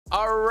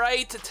All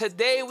right,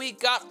 today we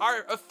got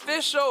our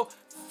official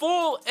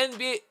full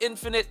NBA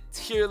Infinite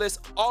tier list,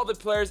 all the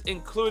players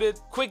included.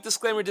 Quick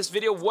disclaimer, this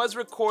video was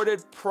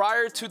recorded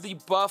prior to the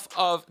buff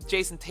of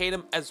Jason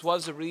Tatum as well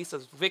as the release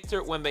of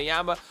Victor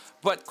Wembanyama.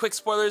 But quick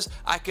spoilers,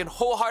 I can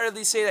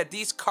wholeheartedly say that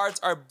these cards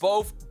are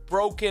both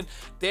broken.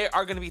 They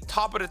are going to be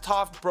top of the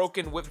top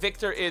broken.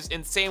 Victor is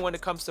insane when it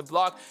comes to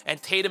block,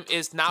 and Tatum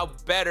is now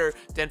better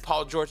than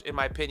Paul George in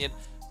my opinion.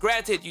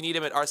 Granted, you need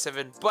him at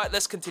R7, but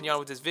let's continue on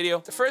with this video.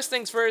 The first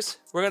things first,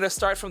 we're going to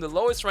start from the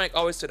lowest rank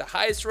always to the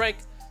highest rank,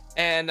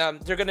 and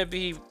they're going to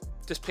be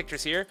just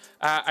pictures here.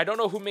 I don't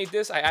know who made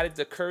this. I added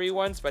the Curry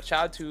ones, but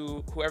shout out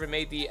to whoever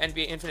made the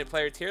NBA Infinite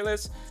player tier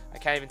list. I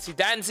can't even see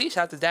Dan Z.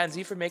 Shout out to Dan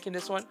Z for making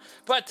this one.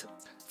 But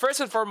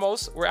first and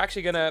foremost, we're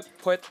actually going to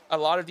put a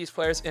lot of these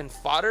players in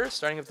fodder,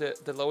 starting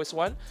with the lowest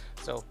one.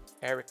 So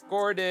Eric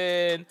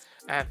Gordon,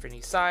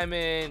 Anthony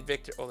Simon,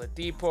 Victor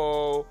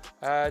Oladipo,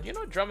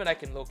 Drummond I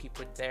can low-key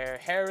put there,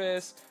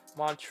 Harris,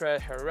 Montrezl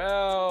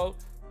Harrell,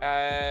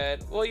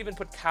 and we'll even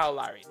put Kyle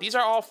Lowry. These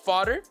are all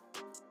fodder.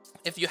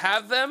 If you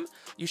have them,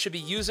 you should be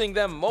using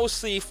them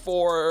mostly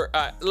for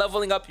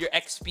leveling up your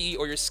XP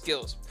or your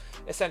skills.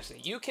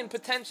 Essentially, you can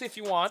potentially, if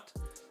you want,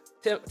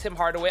 Tim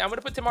Hardaway. I'm going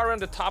to put Tim Hardaway on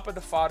the top of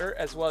the fodder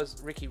as well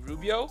as Ricky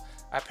Rubio.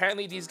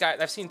 Apparently, these guys,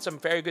 I've seen some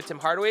very good Tim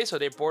Hardaway, so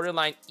they're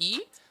borderline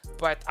E,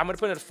 but I'm going to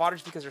put it in the fodder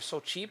just because they're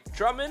so cheap.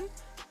 Drummond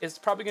is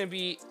probably going to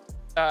be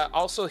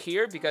also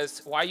here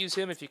because why use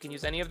him if you can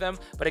use any of them?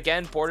 But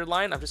again,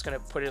 borderline, I'm just going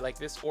to put it like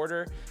this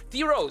order.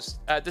 D Rose,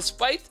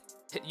 despite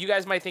you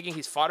guys might thinking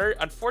he's fodder,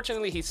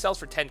 unfortunately, he sells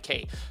for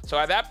 10K. So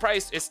at that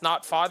price, it's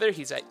not fodder.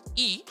 He's at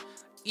E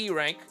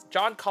rank.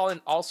 John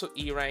Collins also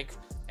E rank.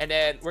 And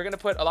then we're going to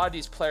put a lot of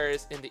these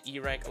players in the E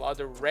rank, a lot of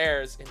the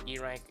rares in E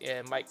rank,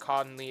 and Mike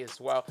Conley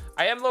as well.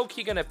 I am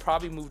low-key going to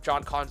probably move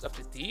John Collins up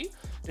to D,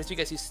 just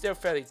because he's still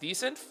fairly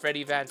decent.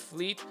 Freddie Van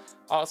Fleet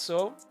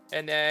also.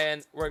 And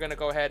then we're going to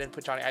go ahead and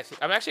put Johnny Isaac.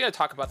 I'm actually going to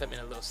talk about them in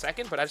a little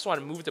second, but I just want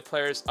to move the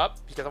players up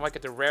because I want to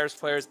get the rarest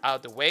players out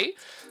of the way.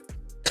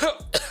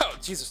 Oh,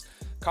 Jesus,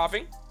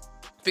 coughing.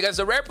 Because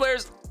the rare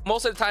players,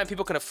 most of the time,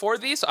 people can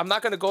afford these, so I'm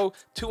not going to go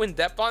too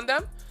in-depth on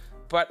them.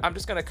 But I'm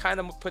just going to kind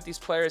of put these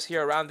players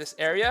here around this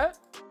area.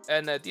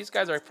 And these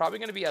guys are probably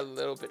going to be a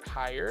little bit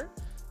higher.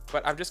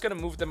 But I'm just going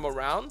to move them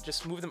around.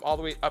 Just move them all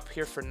the way up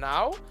here for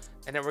now.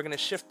 And then we're going to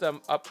shift them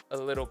up a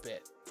little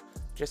bit.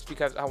 Just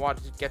because I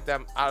wanted to get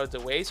them out of the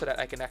way so that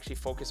I can actually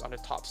focus on the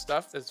top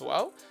stuff as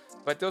well.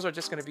 But those are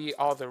just going to be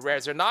all the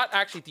rares. They're not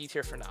actually D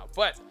tier for now.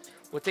 But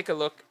we'll take a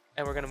look.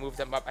 And we're going to move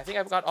them up. I think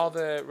I've got all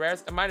the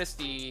rares. Minus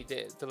the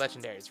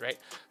legendaries, right?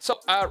 So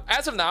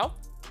as of now,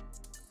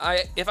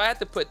 if I had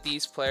to put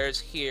these players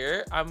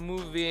here, I'm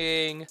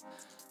moving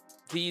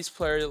these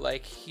players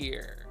like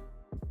here.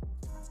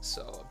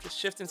 So I'm just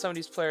shifting some of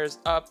these players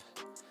up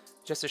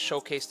just to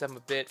showcase them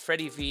a bit.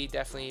 Freddie V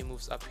definitely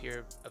moves up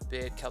here a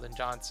bit. Keldon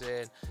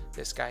Johnson,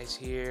 this guy's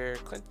here.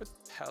 Clint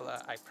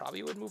Capella, I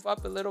probably would move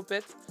up a little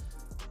bit,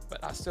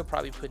 but I'll still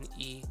probably put an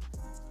E.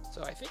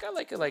 So I think I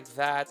like it like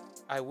that.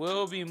 I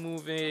will be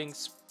moving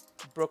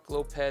Brook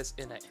Lopez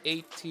in an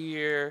A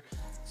tier.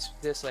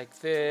 This like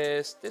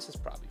this. This is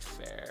probably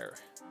fair.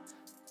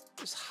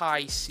 Just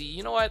high C.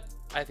 You know what?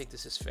 I think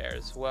this is fair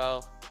as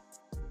well.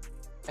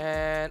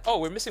 And oh,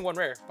 we're missing one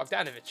rare,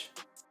 Bogdanovic.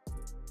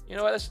 You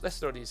know what? Let's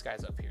throw these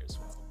guys up here as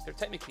well. They're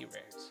technically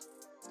rares.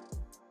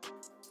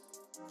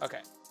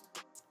 Okay.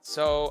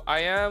 So I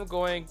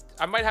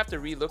might have to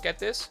relook at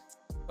this,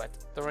 but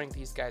throwing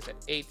these guys at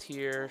A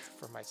tier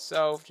for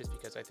myself just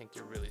because I think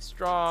they're really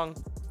strong.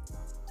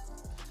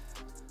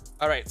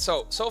 All right,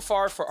 so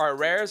far for our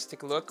rares,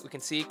 take a look. We can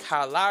see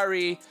Kyle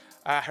Lowry,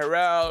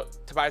 Harrell,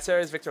 Tobias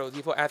Harris, Victor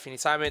Oladipo, Anthony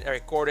Simon,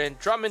 Eric Gordon,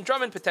 Drummond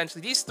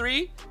potentially. These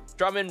three,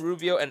 Drummond,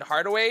 Rubio, and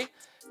Hardaway,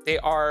 they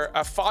are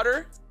a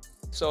fodder.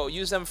 So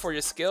use them for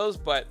your skills,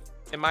 but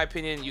in my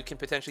opinion, you can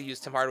potentially use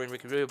Tim Hardaway and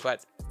Ricky Rubio,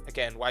 but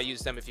again, why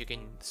use them if you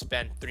can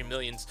spend $3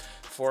 million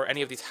for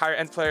any of these higher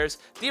end players?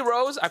 D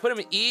Rose, I put him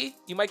in E.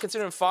 You might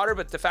consider him fodder,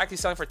 but the fact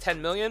he's selling for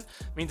 10 million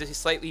means that he's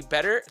slightly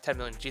better. 10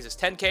 million, Jesus,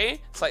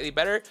 10K, slightly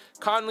better.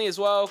 Conley as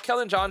well,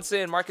 Keldon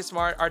Johnson, Marcus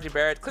Smart, RJ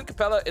Barrett. Clint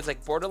Capella is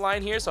like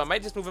borderline here, so I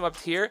might just move him up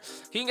here.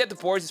 He can get the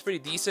boards, he's pretty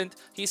decent.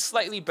 He's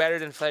slightly better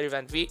than Freddie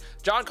Van Vliet.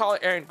 John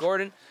Collins, Aaron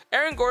Gordon.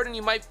 Aaron Gordon,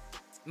 you might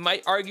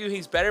argue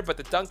he's better, but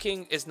the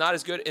dunking is not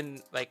as good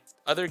in like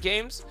other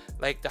games,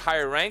 like the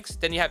higher ranks.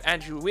 Then you have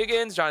Andrew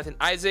Wiggins, Jonathan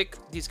Isaac.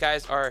 These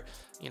guys are,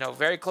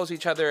 very close to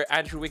each other.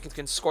 Andrew Wiggins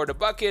can score the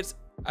buckets.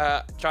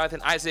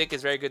 Jonathan Isaac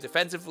is very good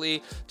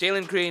defensively.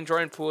 Jalen Green,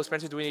 Jordan Poole,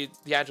 Spencer Dinwiddie,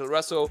 D'Angelo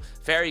Russell,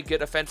 very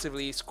good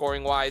offensively,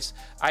 scoring wise.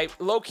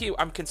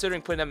 I'm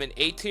considering putting them in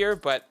A tier,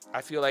 but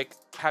I feel like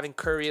having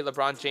Curry,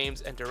 LeBron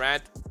James, and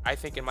Durant, I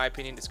think in my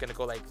opinion, it's gonna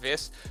go like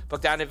this: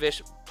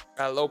 Bogdanovic,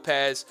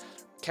 Lopez,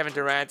 Kevin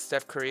Durant,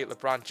 Steph Curry,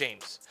 LeBron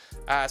James.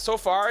 So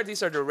far,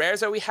 these are the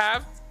rares that we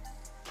have.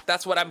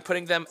 That's what I'm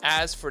putting them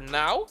as for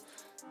now.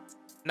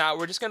 Now,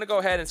 we're just going to go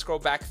ahead and scroll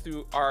back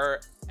through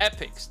our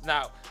epics.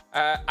 Now,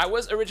 I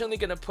was originally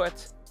going to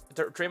put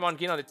Draymond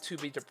Green on the to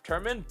be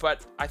determined,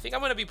 but I think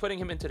I'm going to be putting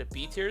him into the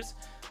B tiers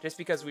just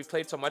because we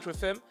played so much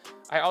with him.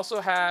 I also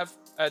have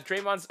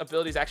Draymond's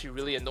ability is actually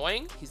really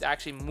annoying. He's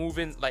actually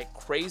moving like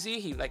crazy.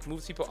 He like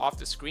moves people off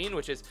the screen,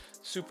 which is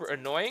super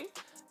annoying.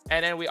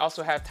 And then we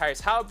also have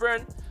Tyrese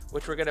Halliburton,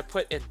 which we're gonna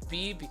put in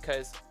B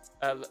because,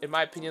 in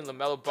my opinion,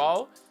 LaMelo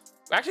Ball.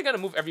 We're actually gonna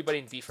move everybody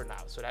in B for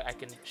now, so that I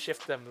can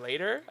shift them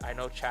later. I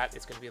know chat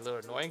is gonna be a little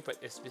annoying, but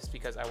it's just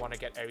because I want to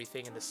get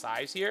everything in the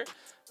size here.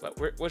 But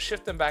we'll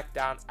shift them back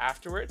down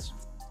afterwards.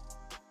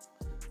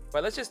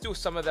 But let's just do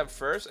some of them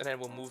first, and then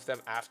we'll move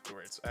them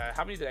afterwards.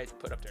 How many did I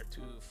put up there?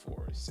 2,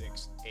 4,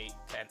 6, 8,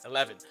 10,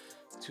 11.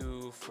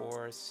 2,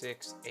 4,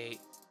 6, 8,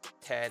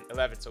 10,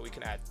 11. So we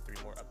can add 3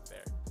 more up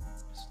there.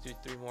 Let's do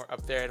 3 more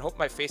up there. And hope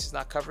my face is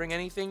not covering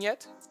anything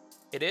yet.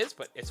 It is,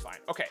 but it's fine.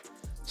 Okay,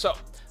 so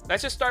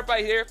let's just start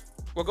by here.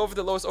 We'll go over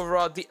the lowest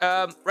overall.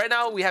 Right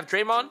now, we have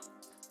Draymond.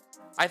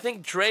 I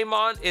think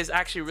Draymond is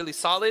actually really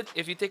solid.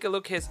 If you take a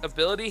look at his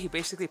ability, he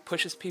basically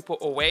pushes people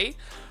away.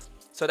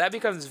 So that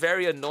becomes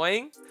very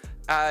annoying.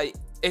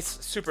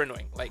 It's super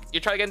annoying. Like, you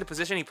try to get into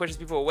position, he pushes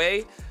people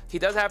away. He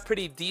does have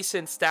pretty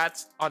decent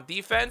stats on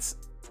defense.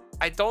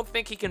 I don't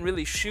think he can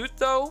really shoot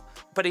though,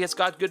 but he has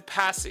got good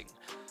passing.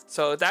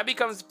 So that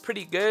becomes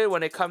pretty good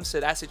when it comes to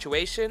that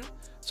situation.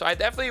 So I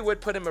definitely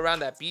would put him around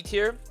that B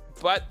tier,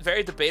 but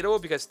very debatable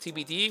because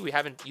TBD, we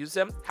haven't used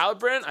them.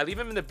 Halliburton, I leave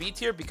him in the B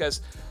tier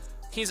because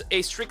he's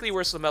a strictly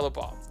worse LaMelo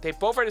Ball. They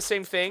both are the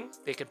same thing.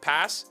 They can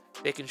pass,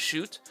 they can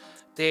shoot.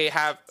 They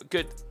have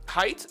good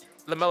height.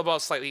 LaMelo Ball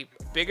is slightly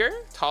bigger,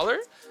 taller,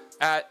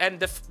 and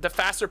the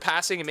faster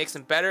passing, it makes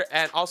him better.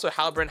 And also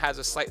Halliburton has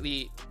a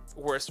slightly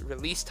worse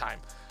release time.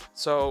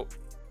 So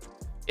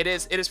it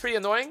is pretty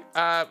annoying.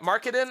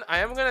 Marketing,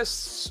 I'm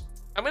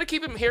gonna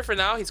keep him here for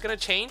now. He's gonna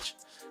change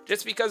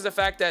just because of the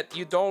fact that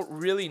you don't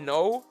really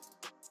know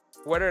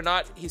whether or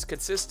not he's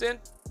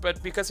consistent.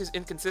 But because he's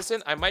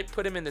inconsistent, I might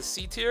put him in the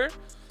C tier.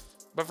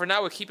 But for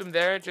now, we'll keep him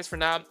there just for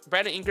now.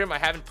 Brandon Ingram, I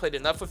haven't played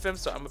enough with him,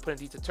 so I'm going to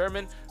put in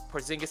dHitman.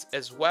 Porzingis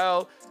as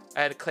well.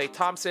 And Klay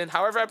Thompson.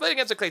 However, I played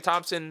against a Klay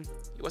Thompson.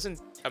 He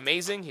wasn't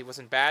amazing. He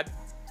wasn't bad.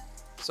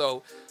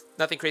 So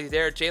nothing crazy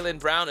there. Jaylen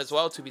Brown as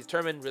well, to be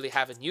determined. Really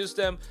haven't used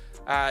him.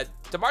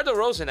 DeMar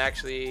DeRozan,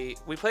 actually,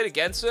 we played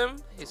against him.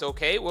 He's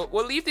okay.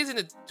 We'll leave these in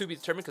the to be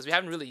determined because we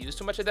haven't really used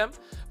too much of them.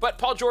 But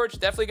Paul George,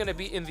 definitely going to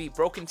be in the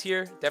broken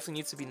tier. Definitely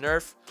needs to be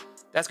nerfed.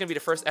 That's going to be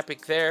the first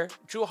epic there.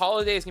 Jrue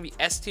Holiday is going to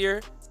be S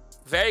tier.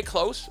 Very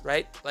close,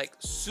 right? Like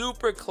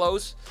super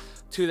close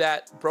to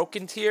that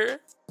broken tier,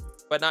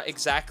 but not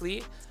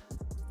exactly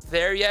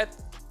there yet.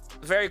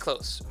 Very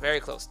close, very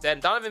close.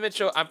 Then Donovan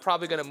Mitchell, I'm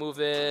probably gonna move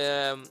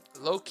him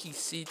low-key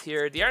C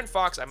tier. De'Aaron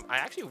Fox, I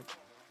actually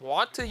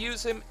want to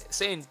use him,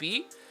 say in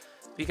B,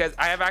 because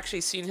I have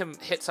actually seen him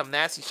hit some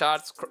nasty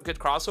shots, good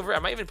crossover. I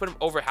might even put him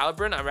over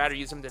Halliburton. I'd rather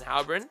use him than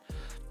Halliburton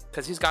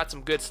because he's got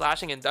some good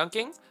slashing and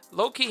dunking.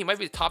 Low-key, he might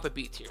be the top of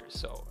B tier,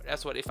 so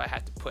that's what if I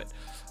had to put.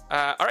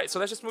 All right, so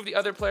let's just move the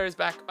other players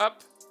back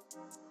up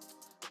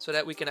so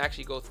that we can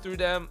actually go through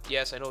them.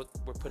 Yes, I know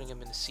we're putting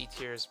them in the C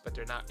tiers, but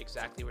they're not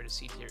exactly where the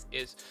C tier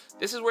is.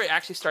 This is where it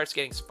actually starts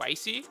getting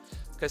spicy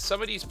because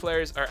some of these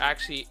players are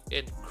actually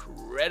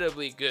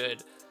incredibly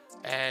good,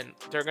 and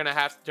they're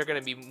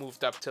gonna be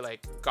moved up to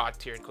like God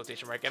tier in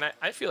quotation mark. And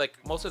I feel like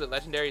most of the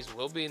legendaries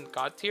will be in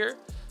God tier,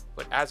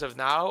 but as of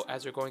now,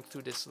 as we're going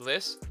through this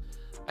list,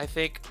 I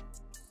think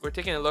we're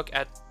taking a look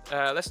at,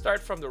 let's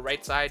start from the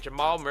right side.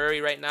 Jamal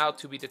Murray right now,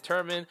 to be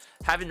determined.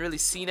 Haven't really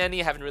seen any,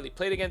 haven't really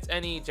played against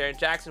any. Jaren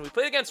Jackson, we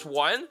played against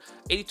one,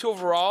 82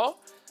 overall.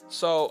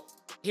 So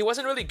he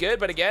wasn't really good,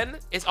 but again,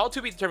 it's all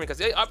to be determined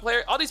because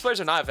all these players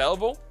are not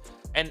available.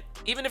 And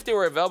even if they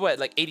were available at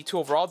like 82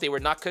 overall, they were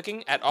not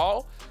cooking at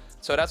all.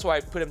 So that's why I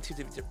put him to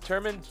be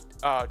determined.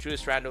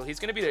 Julius Randle, he's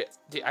going to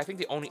be, I think,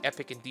 the only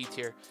epic in D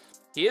tier.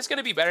 He is going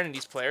to be better than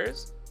these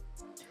players.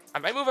 I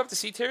might move up to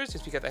C tiers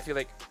just because I feel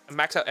like a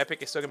max out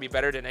epic is still gonna be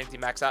better than anything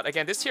max out.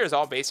 Again, this tier is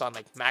all based on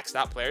like maxed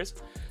out players.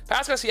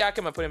 Pascal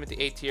Siakam, I put him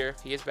into A tier.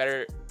 He is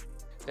better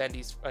than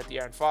these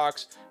De'Aaron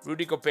Fox.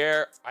 Rudy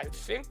Gobert, I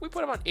think we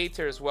put him on A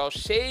tier as well.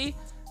 Shea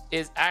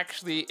is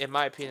actually, in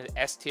my opinion,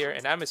 S tier,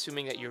 and I'm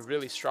assuming that you're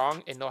really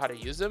strong and know how to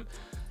use him.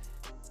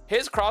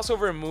 His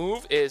crossover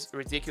move is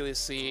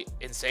ridiculously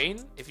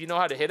insane. If you know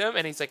how to hit him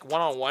and he's like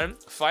one-on-one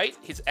fight,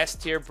 he's S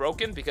tier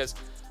broken because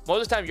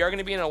most of the time you're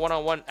gonna be in a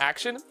one-on-one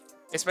action.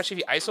 Especially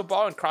if he ISO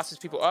ball and crosses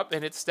people up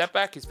and hits step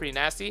back, he's pretty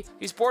nasty.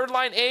 He's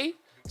borderline A,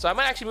 so I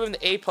might actually move him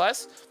to A+,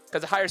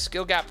 because a higher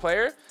skill gap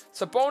player.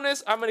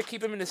 Sabonis, I'm going to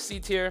keep him in the C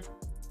tier.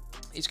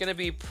 He's going to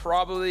be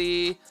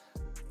probably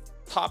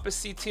top of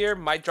C tier,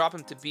 might drop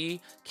him to B.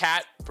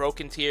 Cat,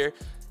 broken tier.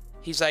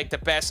 He's like the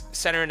best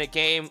center in the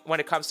game when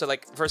it comes to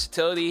like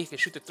versatility. He can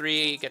shoot the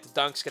three, get the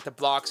dunks, get the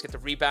blocks, get the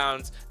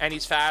rebounds, and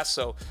he's fast,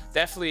 so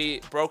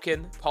definitely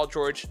broken. Paul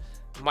George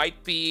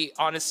might be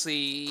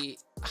honestly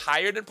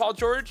higher than Paul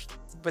George,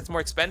 but it's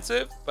more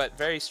expensive, but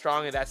very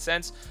strong in that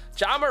sense.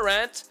 Ja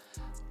Morant,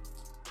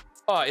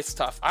 oh, it's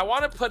tough. I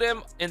want to put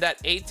him in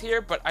that A tier,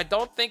 but I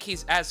don't think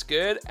he's as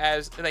good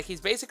as, like, he's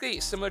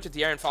basically similar to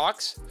De'Aaron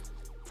Fox.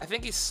 I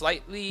think he's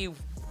slightly,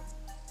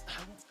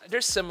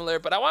 they're similar,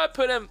 but I want to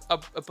put him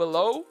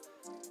below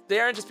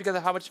there just because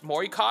of how much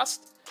more he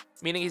costs,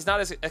 meaning he's not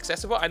as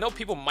accessible. I know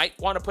people might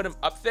want to put him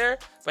up there,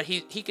 but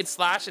he can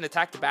slash and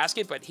attack the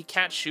basket, but he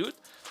can't shoot.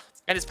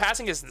 And his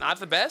passing is not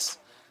the best.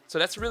 So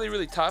that's really,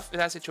 really tough in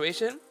that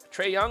situation.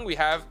 Trae Young, we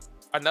have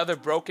another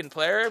broken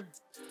player.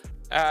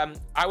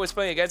 I was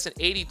playing against an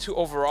 82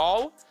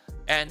 overall,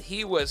 and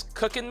he was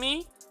cooking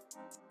me.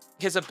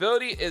 His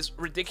ability is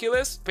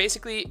ridiculous.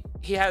 Basically,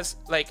 he has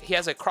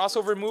a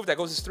crossover move that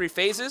goes his 3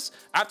 phases.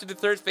 After the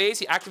 3rd phase,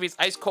 he activates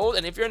Ice Cold,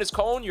 and if you're in his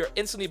cone, you're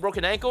instantly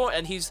broken ankle,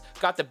 and he's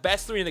got the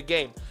best 3 in the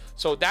game.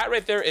 So that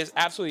right there is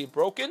absolutely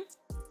broken.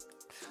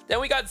 Then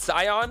we got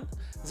Zion.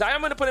 Zion,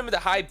 I'm gonna put him in the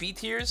high B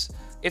tiers.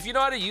 If you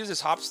know how to use his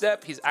hop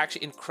step, he's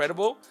actually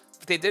incredible.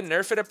 They did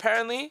nerf it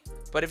apparently,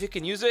 but if you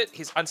can use it,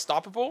 he's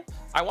unstoppable.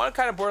 I want to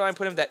kind of borderline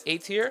put him that A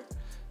tier.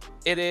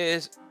 It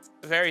is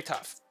very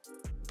tough,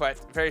 but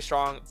very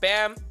strong.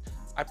 Bam,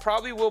 I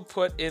probably will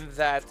put in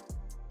that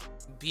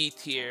B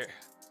tier.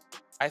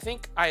 I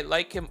think I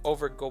like him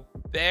over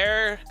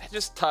Gobert. It's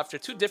just tough. They're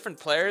 2 different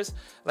players.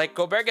 Like,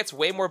 Gobert gets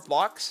way more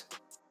blocks,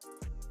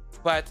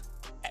 but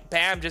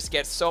Bam just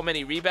gets so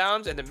many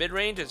rebounds, and the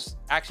mid-range is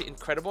actually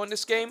incredible in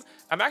this game.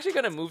 I'm actually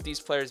going to move these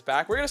players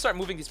back. We're going to start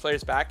moving these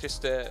players back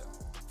just to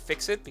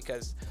fix it,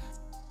 because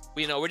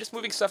we're just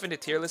moving stuff into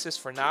tier lists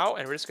for now,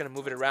 and we're just going to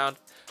move it around.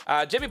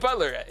 Jimmy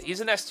Butler,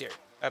 he's an S tier.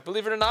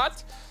 Believe it or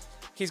not,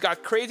 he's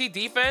got crazy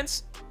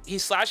defense. He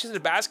slashes the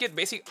basket,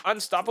 basically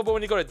unstoppable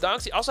when you go to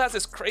dunks. He also has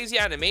this crazy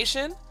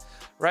animation,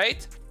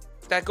 right,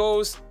 that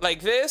goes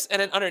like this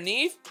and then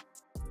underneath,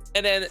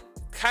 and then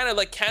kind of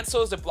like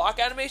cancels the block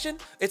animation.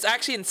 It's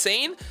actually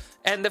insane.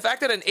 And the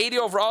fact that an 80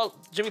 overall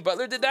Jimmy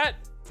Butler did that,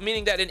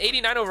 meaning that an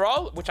 89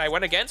 overall, which I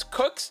went against,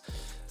 Cooks,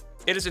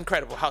 it is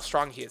incredible how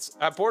strong he is.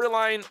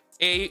 Borderline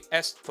A,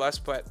 S+,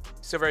 but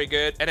still very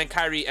good. And then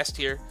Kyrie, S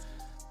tier.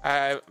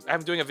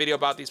 I'm doing a video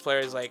about these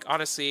players. Like,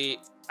 honestly,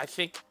 I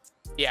think,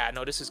 yeah,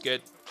 no, this is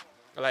good.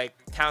 Like,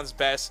 Towns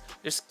best.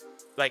 Just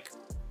like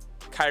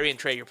Kyrie and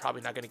Trae, you're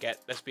probably not gonna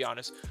get, let's be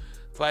honest.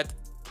 But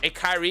a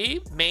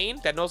Kyrie main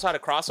that knows how to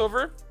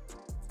crossover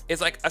is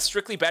like a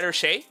strictly better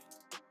Shea,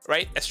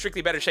 right? A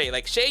strictly better Shea.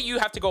 Like, Shea, you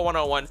have to go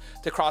one-on-one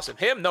to cross him.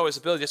 Him, no, his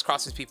ability just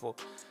crosses people.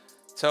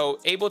 So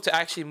able to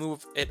actually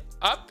move it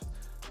up.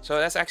 So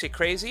that's actually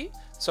crazy.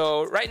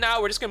 So right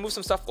now we're just gonna move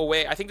some stuff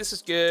away. I think this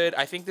is good.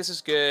 I think this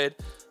is good.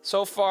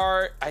 So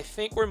far, I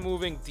think we're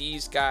moving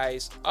these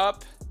guys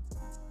up.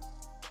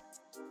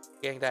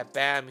 Getting that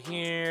Bam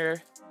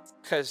here.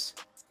 Because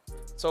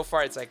so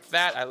far it's like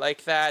that. I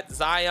like that.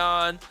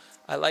 Zion,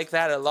 I like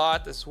that a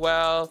lot as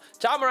well.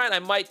 Ja Morant, I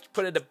might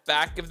put in the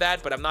back of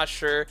that, but I'm not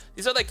sure.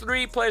 These are like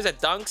 3 players that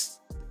dunks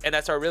and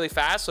that's are really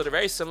fast. So they're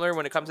very similar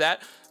when it comes to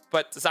that.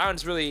 But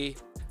Zion's really,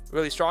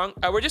 really strong.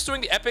 We're just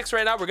doing the epics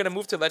right now. We're going to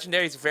move to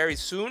legendaries very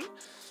soon.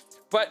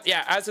 But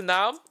yeah, as of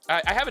now,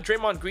 I have a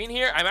Draymond Green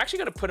here. I'm actually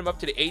going to put him up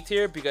to the A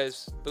tier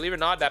because, believe it or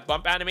not, that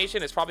bump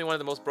animation is probably one of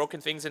the most broken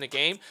things in the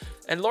game.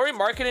 And Lauri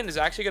Markkanen is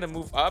actually going to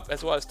move up,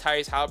 as well as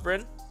Tyrese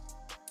Haliburton.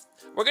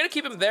 We're going to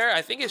keep him there.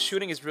 I think his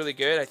shooting is really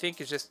good. I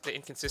think it's just the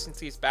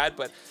inconsistency is bad,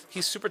 but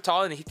he's super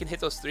tall and he can hit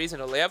those threes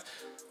in a layup.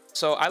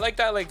 So I like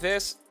that like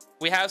this.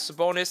 We have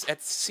Sabonis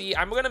at C.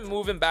 I'm going to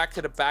move him back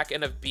to the back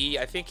end of B.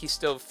 I think he's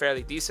still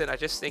fairly decent. I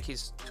just think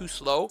he's too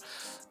slow.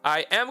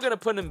 I am going to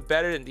put him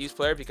better than these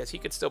players because he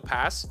could still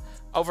pass.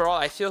 Overall,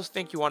 I still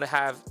think you want to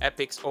have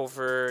epics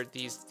over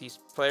these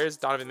players.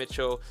 Donovan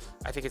Mitchell,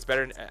 I think it's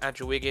better than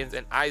Andrew Wiggins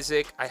and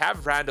Isaac. I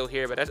have Randall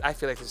here, but I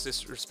feel like there's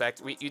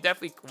disrespect. You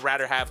definitely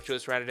rather have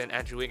Julius Randle than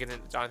Andrew Wiggins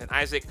and Jonathan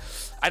Isaac.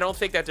 I don't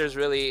think that there's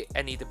really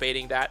any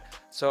debating that.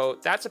 So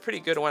that's a pretty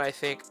good one, I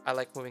think. I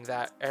like moving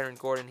that. Aaron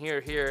Gordon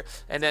here.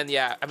 And then,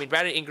 yeah, I mean,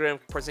 Brandon Ingram,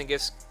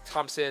 Porzingis,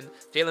 Thompson,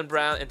 Jaylen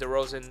Brown, and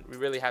DeRozan we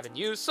really haven't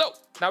used. So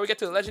now we get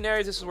to the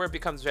legendaries. This is where it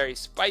becomes very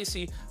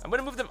spicy. I'm going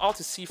to move them all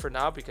to C for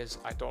now because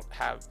I don't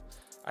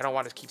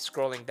want to keep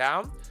scrolling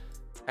down.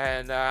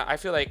 And I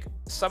feel like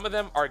some of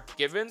them are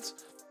givens.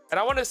 And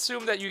I want to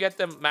assume that you get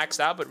them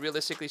maxed out, but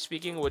realistically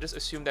speaking, we'll just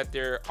assume that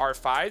they're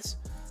R5s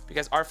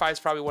because R5 is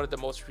probably one of the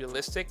most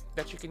realistic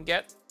that you can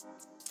get.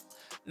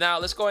 Now,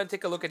 let's go ahead and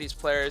take a look at these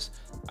players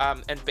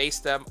and base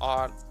them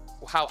on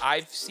how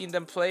I've seen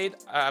them played.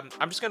 I'm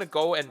just going to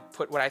go and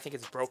put what I think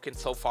is broken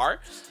so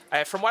far.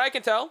 From what I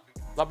can tell,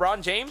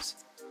 LeBron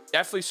James,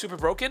 definitely super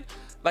broken.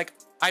 Like,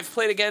 I've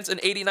played against an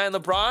 89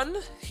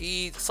 LeBron.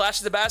 He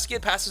slashes the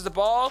basket, passes the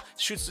ball,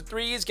 shoots the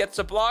threes, gets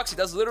the blocks. He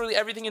does literally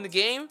everything in the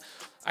game.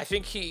 I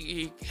think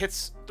he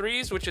hits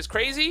threes, which is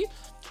crazy.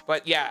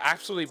 But yeah,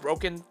 absolutely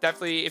broken.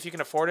 Definitely, if you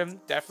can afford him,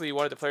 definitely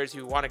one of the players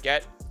you want to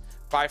get.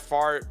 By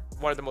far,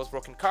 one of the most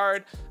broken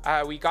card.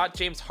 We got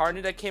James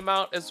Harden that came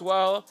out as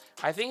well.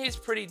 I think he's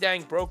pretty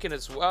dang broken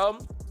as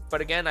well. But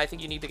again, I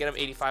think you need to get him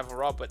 85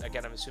 overall. But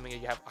again, I'm assuming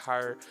you have a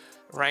higher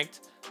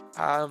ranked.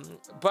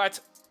 But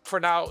for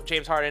now,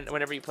 James Harden,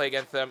 whenever you play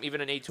against them, even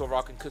an 82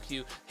 overall can cook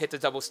you, hit the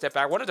double step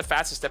back. One of the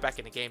fastest step back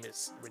in the game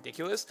is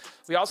ridiculous.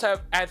 We also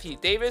have Anthony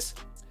Davis.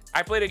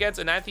 I played against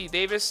an Anthony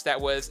Davis that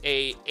was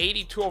a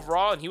 82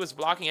 overall, and he was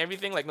blocking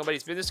everything like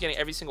nobody's business, getting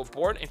every single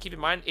board. And keep in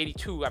mind,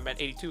 82, I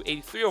meant 82,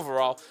 83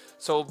 overall.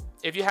 So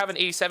if you have an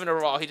 87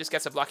 overall, he just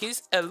gets a block.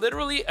 He's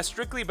literally a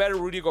strictly better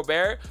Rudy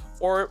Gobert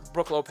or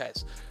Brook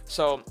Lopez.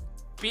 So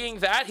being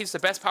that, he's the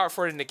best power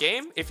forward in the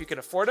game if you can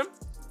afford him.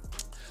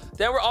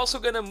 Then we're also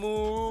going to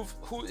move,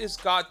 who is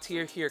God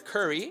tier here?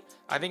 Curry.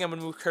 I think I'm going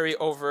to move Curry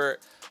over.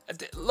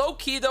 Low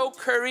key though,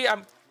 Curry,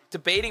 I'm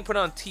debating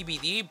putting on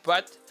TBD,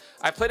 but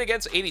I played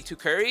against 82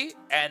 Curry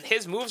and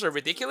his moves are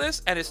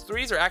ridiculous and his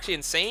threes are actually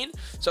insane.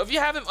 So if you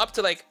have him up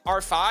to like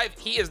R5,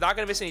 he is not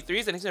going to miss any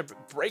threes and he's going to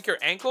break your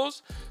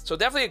ankles. So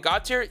definitely a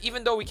God tier,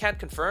 even though we can't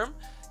confirm.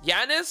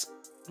 Giannis,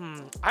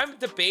 I'm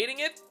debating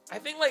it. I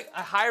think like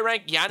a high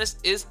rank Giannis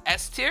is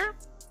S tier,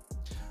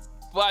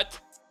 but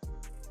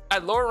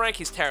at lower rank,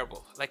 he's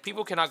terrible. Like,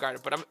 people cannot guard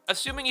it. But I'm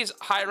assuming he's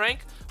high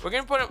rank. We're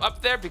going to put him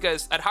up there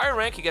because at higher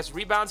rank, he gets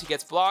rebounds, he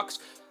gets blocks.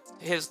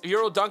 His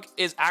Euro dunk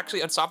is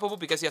actually unstoppable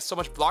because he has so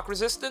much block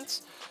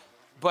resistance.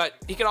 But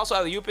he can also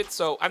alley-oop it.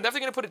 So I'm definitely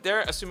going to put it there,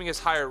 assuming it's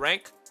higher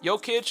rank.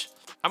 Jokic,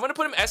 I'm going to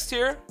put him S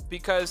tier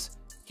because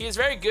he is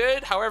very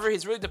good. However,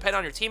 he's really dependent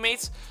on your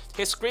teammates.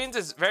 His screens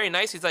is very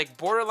nice. He's like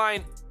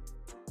borderline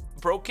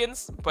broken,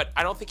 but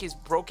I don't think he's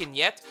broken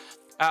yet.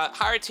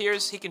 Higher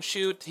tiers, he can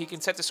shoot, he can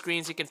set the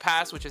screens, he can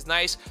pass, which is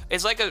nice.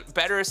 It's like a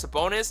better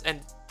Sabonis, and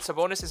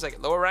Sabonis is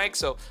like lower rank,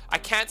 so I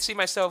can't see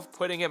myself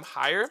putting him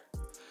higher.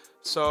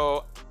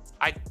 So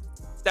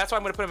that's why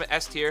I'm going to put him in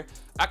S tier.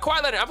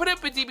 Kawhi Leonard, I'm putting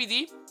him in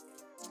DBD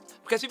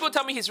because people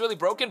tell me he's really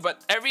broken,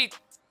 but every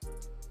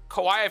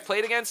Kawhi I've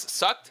played against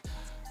sucked,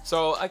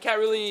 so I can't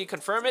really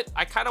confirm it.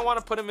 I kind of want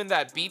to put him in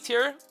that B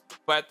tier,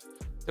 but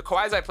the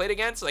Kawhis I played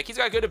against, like, he's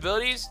got good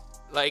abilities.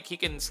 Like, he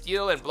can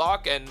steal and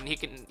block, and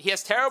he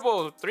has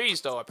terrible threes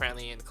though,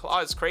 apparently, and claw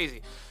is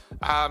crazy.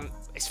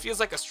 It feels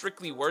like a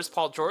strictly worse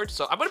Paul George,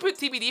 so I'm gonna put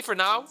TBD for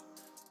now.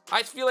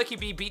 I feel like he'd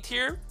be B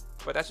tier,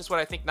 but that's just what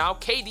I think now.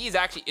 KD is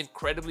actually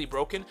incredibly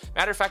broken.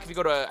 Matter of fact, if you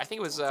go to, I think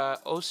it was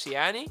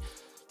Oceani,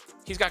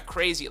 he's got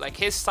crazy, like,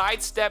 his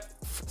sidestep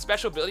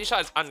special ability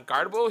shot is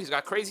unguardable. He's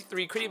got crazy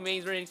three, crazy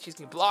main range, he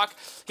can block.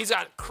 He's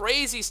got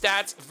crazy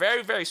stats,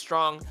 very, very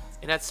strong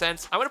in that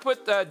sense. I'm gonna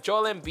put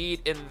Joel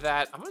Embiid in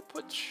that. I'm gonna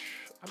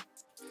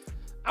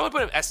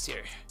put him S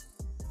tier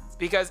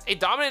because a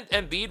dominant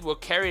Embiid will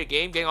carry a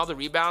game, getting all the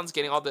rebounds,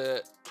 getting all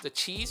the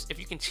cheese. If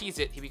you can cheese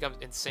it, he becomes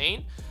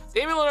insane.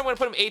 Damian Lillard, I'm going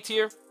to put him A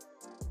tier.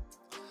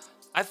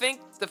 I think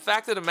the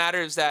fact of the matter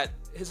is that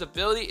his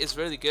ability is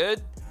really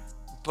good,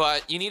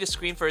 but you need a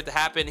screen for it to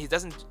happen. He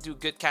doesn't do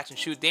good catch and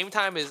shoot. Dame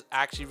time is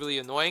actually really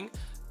annoying,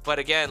 but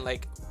again,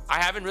 like,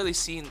 I haven't really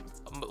seen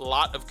a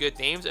lot of good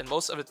Dames, and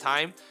most of the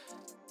time,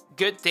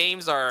 good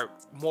Dames are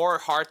more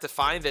hard to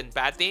find than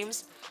bad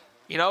Dames.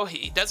 You know,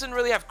 he doesn't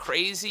really have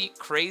crazy,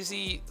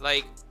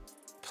 like,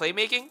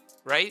 playmaking,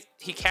 right?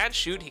 He can't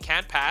shoot, he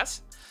can't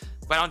pass,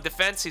 but on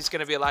defense, he's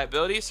going to be a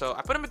liability. So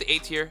I put him at the A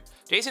tier.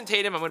 Jason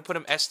Tatum, I'm going to put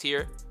him S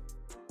tier.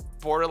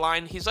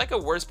 Borderline. He's like a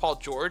worse Paul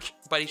George,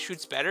 but he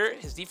shoots better.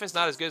 His defense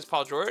not as good as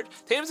Paul George.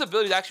 Tatum's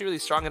ability is actually really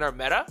strong in our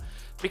meta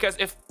because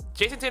if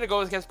Jason Tatum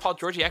goes against Paul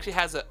George, he actually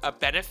has a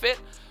benefit.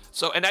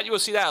 So, and that you will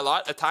see that a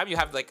lot. At time, you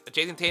have like a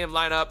Jason Tatum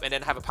lineup and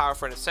then have a power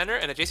forward in the center,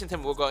 and a Jason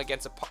Tatum will go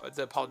against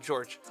the Paul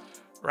George.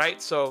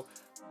 Right, so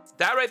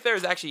that right there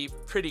is actually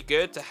pretty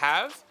good to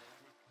have.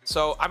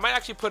 So I might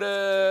actually put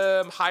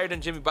him higher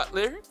than Jimmy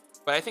Butler,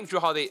 but I think Drew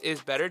Holiday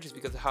is better just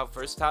because of how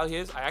versatile he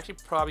is. I actually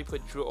probably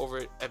put Drew over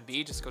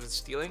Embiid just because of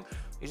stealing.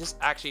 He's just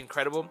actually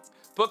incredible.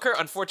 Booker,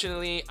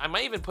 unfortunately, I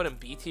might even put him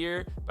B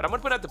tier, but I'm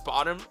gonna put him at the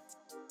bottom,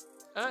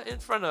 in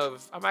front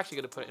of. I'm actually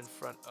gonna put it in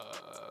front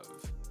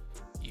of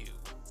you.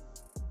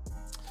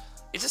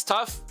 It's just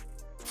tough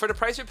for the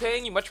price you're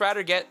paying. You much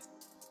rather get,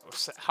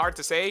 hard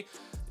to say,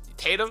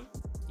 Tatum.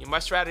 You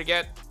much rather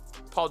get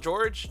Paul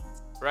George,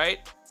 right?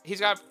 He's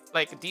got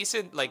like a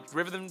decent like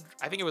rhythm.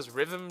 I think it was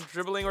rhythm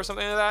dribbling or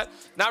something like that.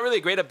 Not really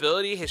a great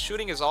ability. His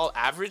shooting is all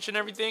average and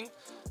everything,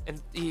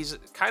 and he's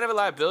kind of a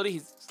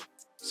liability.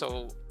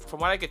 So from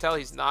what I could tell,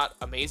 he's not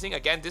amazing.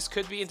 Again, this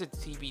could be into the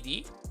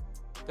TBD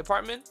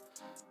department,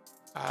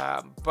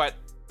 but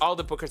all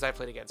the Bookers I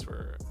played against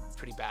were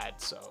pretty bad.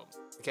 So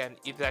again,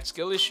 either that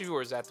skill issue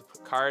or is that the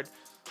card.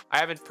 I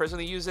haven't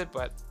personally used it,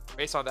 but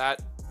based on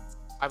that,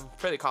 I'm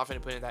pretty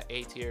confident putting that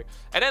A tier.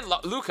 And then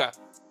Luka.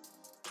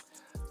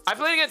 I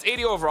played against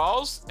 80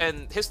 overalls,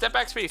 and his step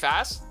back's pretty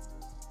fast.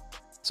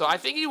 So I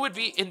think he would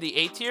be in the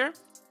A tier.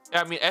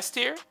 I mean, S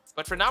tier.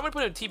 But for now, I'm going to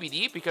put him in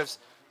TBD because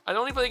I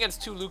only played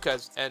against 2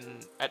 Lukas.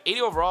 And at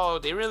 80 overall,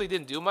 they really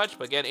didn't do much.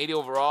 But again, 80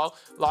 overall,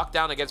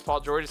 lockdown against Paul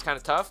George is kind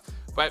of tough.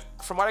 But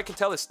from what I can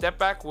tell, his step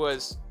back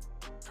was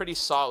pretty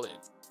solid,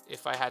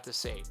 if I had to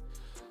say.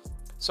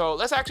 So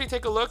let's actually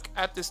take a look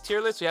at this tier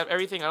list. We have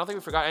everything. I don't think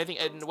we forgot anything.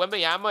 And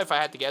Wembanyama, if I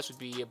had to guess, would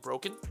be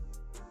broken.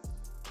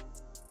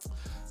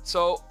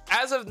 So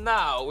as of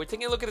now, we're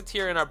taking a look at the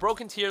tier. In our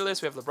broken tier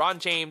list, we have LeBron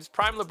James,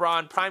 Prime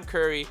LeBron, Prime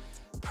Curry,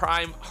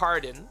 Prime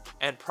Harden,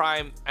 and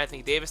Prime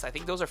Anthony Davis. I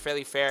think those are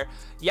fairly fair.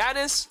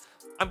 Giannis,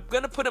 I'm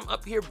going to put him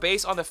up here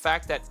based on the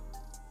fact that,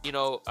 you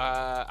know,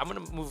 I'm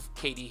going to move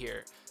KD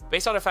here.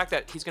 Based on the fact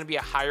that he's going to be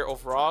a higher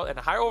overall. And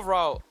a higher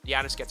overall,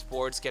 Giannis gets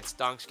boards, gets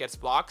dunks, gets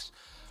blocks.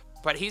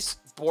 But he's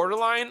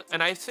borderline,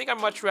 and I think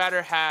I'd much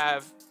rather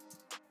have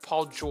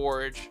Paul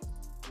George.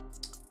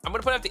 I'm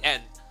gonna put him at the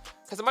end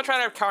because I'm not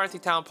trying to counter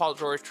talent Paul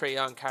George, Trae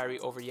Young, Kyrie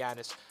over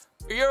Giannis.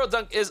 Euro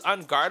dunk is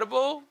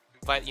unguardable,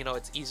 but you know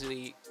it's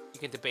easily, you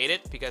can debate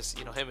it because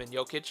you know him and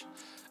Jokic.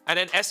 And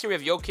then S tier we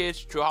have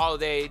Jokic, Drew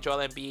Holiday,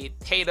 Joel Embiid,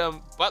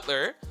 Tatum,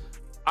 Butler.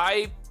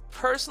 I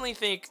personally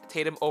think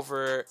Tatum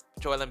over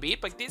Joel Embiid,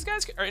 but these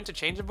guys are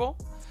interchangeable.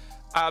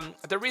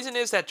 The reason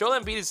is that Joel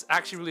Embiid is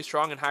actually really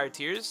strong in higher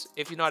tiers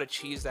if you know how to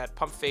cheese that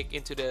pump fake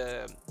into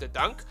the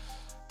dunk.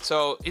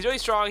 So he's really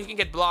strong. He can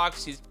get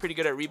blocks. He's pretty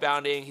good at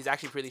rebounding. He's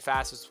actually pretty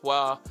fast as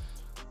well.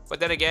 But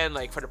then again,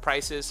 like for the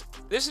prices,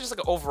 this is just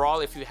like overall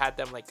if you had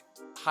them like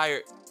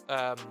higher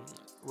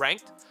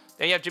ranked.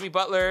 Then you have Jimmy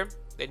Butler,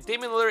 then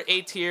Damian Lillard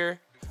A tier.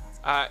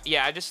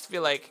 Yeah, I just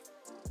feel like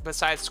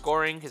besides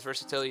scoring, his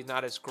versatility is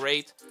not as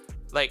great.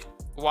 Like,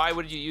 why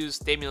would you use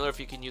Damian Lillard if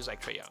you can use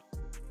like Trae Young?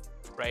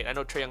 Right? I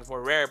know Trae Young's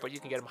more rare, but you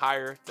can get him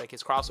higher. Like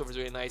his crossover is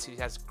really nice. He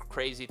has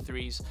crazy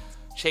threes.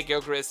 Shai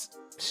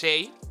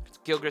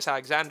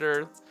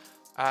Gilgeous-Alexander.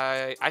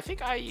 I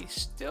think I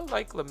still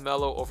like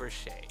LaMelo over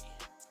Shai.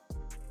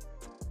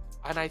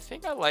 And I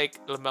think I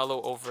like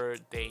LaMelo over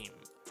Dame.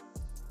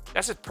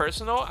 That's it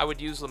personal. I would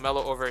use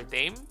LaMelo over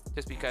Dame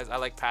just because I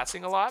like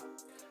passing a lot.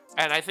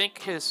 And I think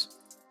his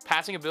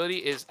passing ability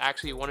is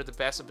actually one of the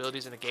best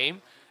abilities in the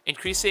game.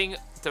 Increasing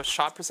the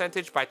shot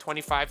percentage by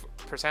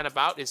 25%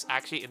 about is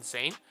actually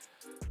insane.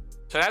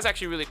 So that's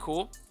actually really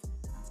cool.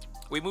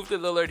 We moved to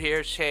Lillard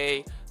here,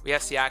 Shai. We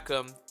have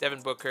Siakam,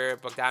 Devin Booker,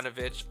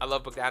 Bogdanovic. I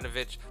love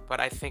Bogdanovic, but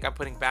I think I'm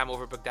putting Bam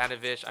over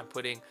Bogdanovic. I'm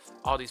putting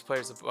all these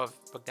players above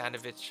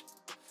Bogdanovic.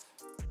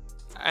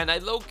 And I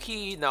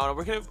low-key, no,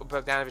 we're going to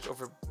put Bogdanovic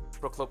over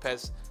Brook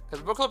Lopez.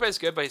 Because Brook Lopez is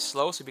good, but he's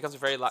slow, so he becomes a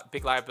very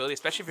big liability,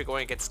 especially if you're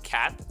going against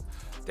Cat.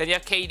 Then you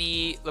have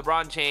KD,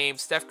 LeBron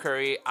James, Steph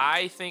Curry.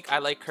 I think I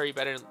like Curry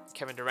better than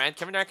Kevin Durant.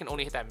 Kevin Durant can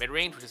only hit that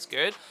mid-range, which is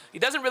good. He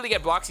doesn't really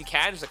get blocks. He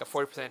can. There's like a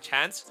 40%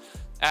 chance.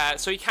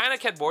 So he kind of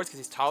get boards because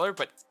he's taller,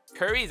 but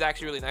Curry is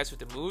actually really nice with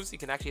the moves. He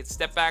can actually hit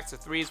step backs, the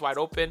threes wide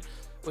open,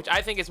 which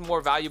I think is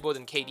more valuable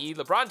than KD.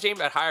 LeBron James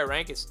at higher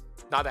rank is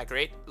not that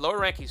great. Lower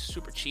rank, he's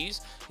super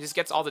cheese. He just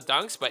gets all the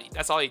dunks, but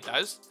that's all he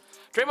does.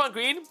 Draymond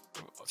Green,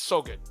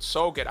 so good.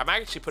 So good. I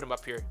might actually put him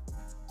up here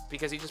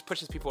because he just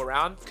pushes people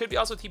around. Could be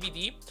also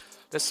TBD.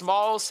 The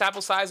small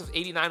sample size of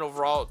 89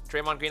 overall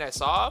Draymond Green I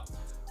saw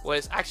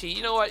was actually,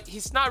 you know what?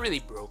 He's not really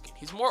broken.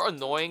 He's more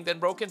annoying than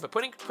broken, but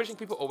pushing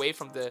people away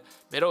from the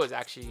middle is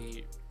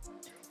actually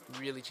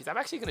really cheap. I'm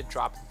actually going to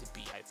drop him to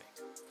B, I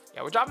think.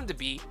 Yeah, we're dropping to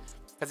B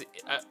because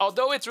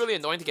although it's really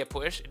annoying to get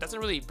pushed, it doesn't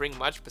really bring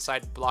much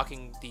besides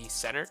blocking the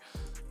center.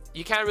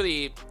 You can't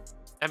really,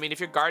 I mean, if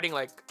you're guarding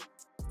like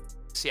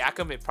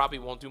Siakam, it probably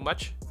won't do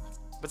much.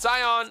 But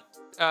Zion,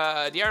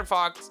 De'Aaron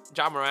Fox,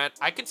 John Morant,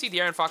 I can see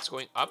De'Aaron Fox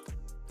going up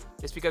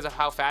just because of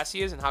how fast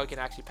he is and how he can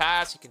actually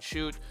pass, he can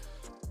shoot.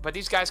 But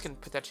these guys can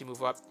potentially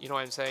move up, you know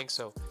what I'm saying?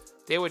 So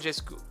they would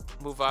just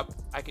move up.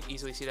 I could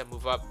easily see them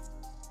move up.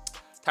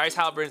 Tyrese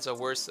Halliburton is a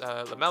worse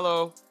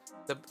LaMelo.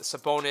 The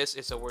Sabonis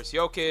is a worse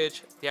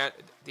Jokic.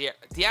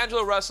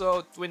 D'Angelo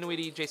Russell,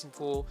 Dinwiddie, Jason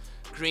Poole,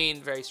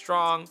 Green, very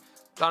strong.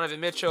 Donovan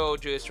Mitchell,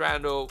 Julius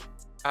Randle.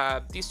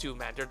 These two,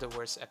 man, they're the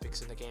worst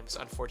epics in the game. It's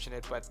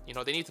unfortunate, but you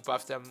know they need to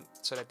buff them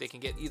so that they can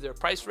get either a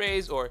price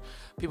raise or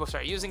people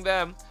start using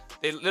them.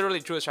 They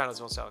literally, Julius Randle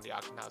won't sell in the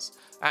auction house.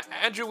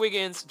 Andrew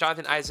Wiggins,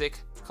 Jonathan Isaac,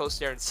 close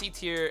there in C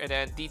tier, and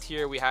then D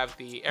tier we have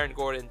the Aaron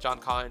Gordon, John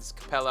Collins,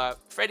 Capella,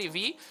 Freddie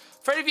V.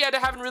 Freddie V I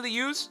haven't really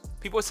used.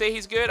 People say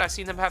he's good. I've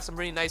seen him have some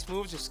really nice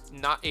moves, just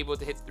not able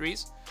to hit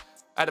threes.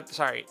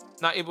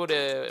 Not able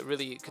to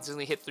really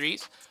consistently hit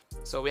threes.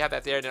 So we have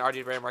that there. And then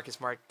RJ Barrett, Marcus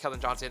Smart, Kellen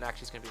Johnson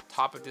actually is going to be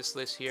top of this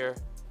list here.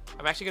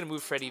 I'm actually going to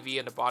move Freddie V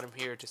in the bottom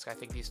here. Just I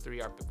think these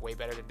three are way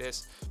better than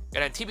this.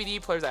 And then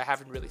TBD players I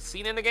haven't really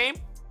seen in the game.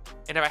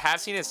 And if I have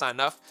seen it, it's not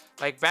enough.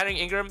 Like Brandon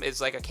Ingram is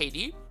like a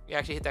KD. He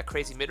actually hit that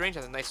crazy mid-range,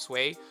 has a nice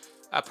sway.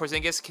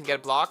 Porzingis can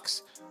get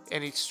blocks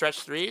and he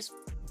stretch threes,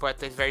 but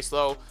they're very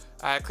slow.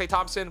 Klay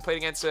Thompson played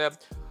against him.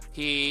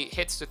 He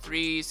hits the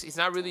threes. He's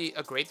not really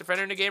a great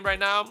defender in the game right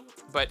now,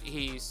 but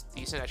he's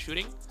decent at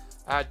shooting.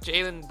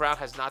 Jaylen Brown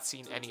has not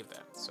seen any of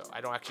them, so I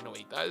don't actually know what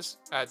he does.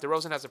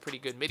 DeRozan has a pretty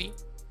good midi.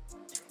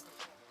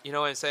 You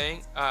know what I'm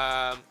saying?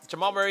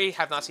 Jamal Murray,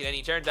 have not seen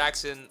any. Jaren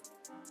Jackson,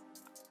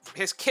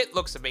 his kit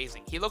looks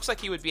amazing. He looks like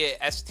he would be an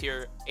S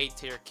tier, A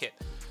tier kit.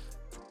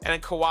 And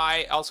then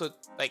Kawhi, also,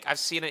 like, I've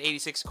seen an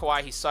 86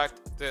 Kawhi. He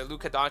sucked. The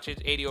Luka Doncic,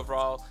 80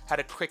 overall. Had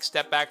a quick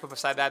step back, but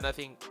beside that,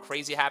 nothing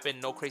crazy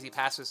happened. No crazy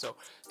passes. So,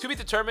 to be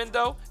determined,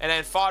 though. And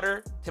then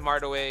fodder, Tim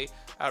Hardaway,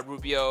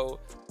 Rubio,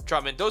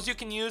 Drummond. Those you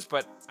can use,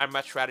 but I'd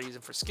much rather use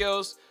them for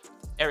skills.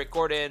 Eric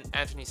Gordon,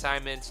 Anthony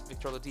Simons,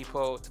 Victor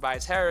Oladipo,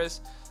 Tobias Harris,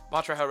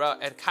 Montrezl Harrell,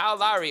 and Kyle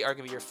Lowry are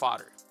going to be your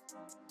fodder.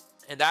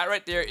 And that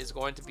right there is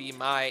going to be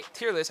my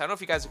tier list. I don't know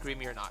if you guys agree with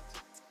me or not.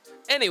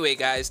 Anyway,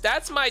 guys,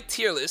 that's my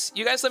tier list.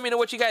 You guys let me know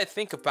what you guys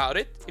think about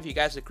it. If you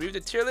guys agree with the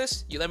tier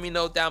list, you let me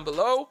know down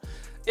below.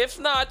 If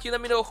not, you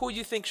let me know who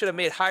you think should have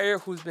made higher,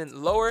 who's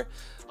been lower.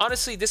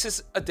 Honestly, this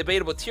is a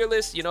debatable tier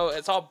list. You know,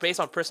 it's all based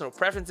on personal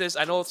preferences.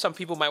 I know some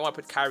people might want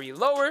to put Kyrie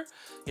lower.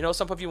 You know,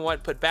 some people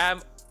might put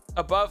Bam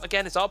above,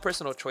 again, it's all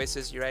personal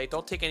choices, right?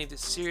 Don't take any of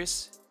this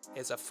serious.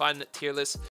 It's a fun tier list.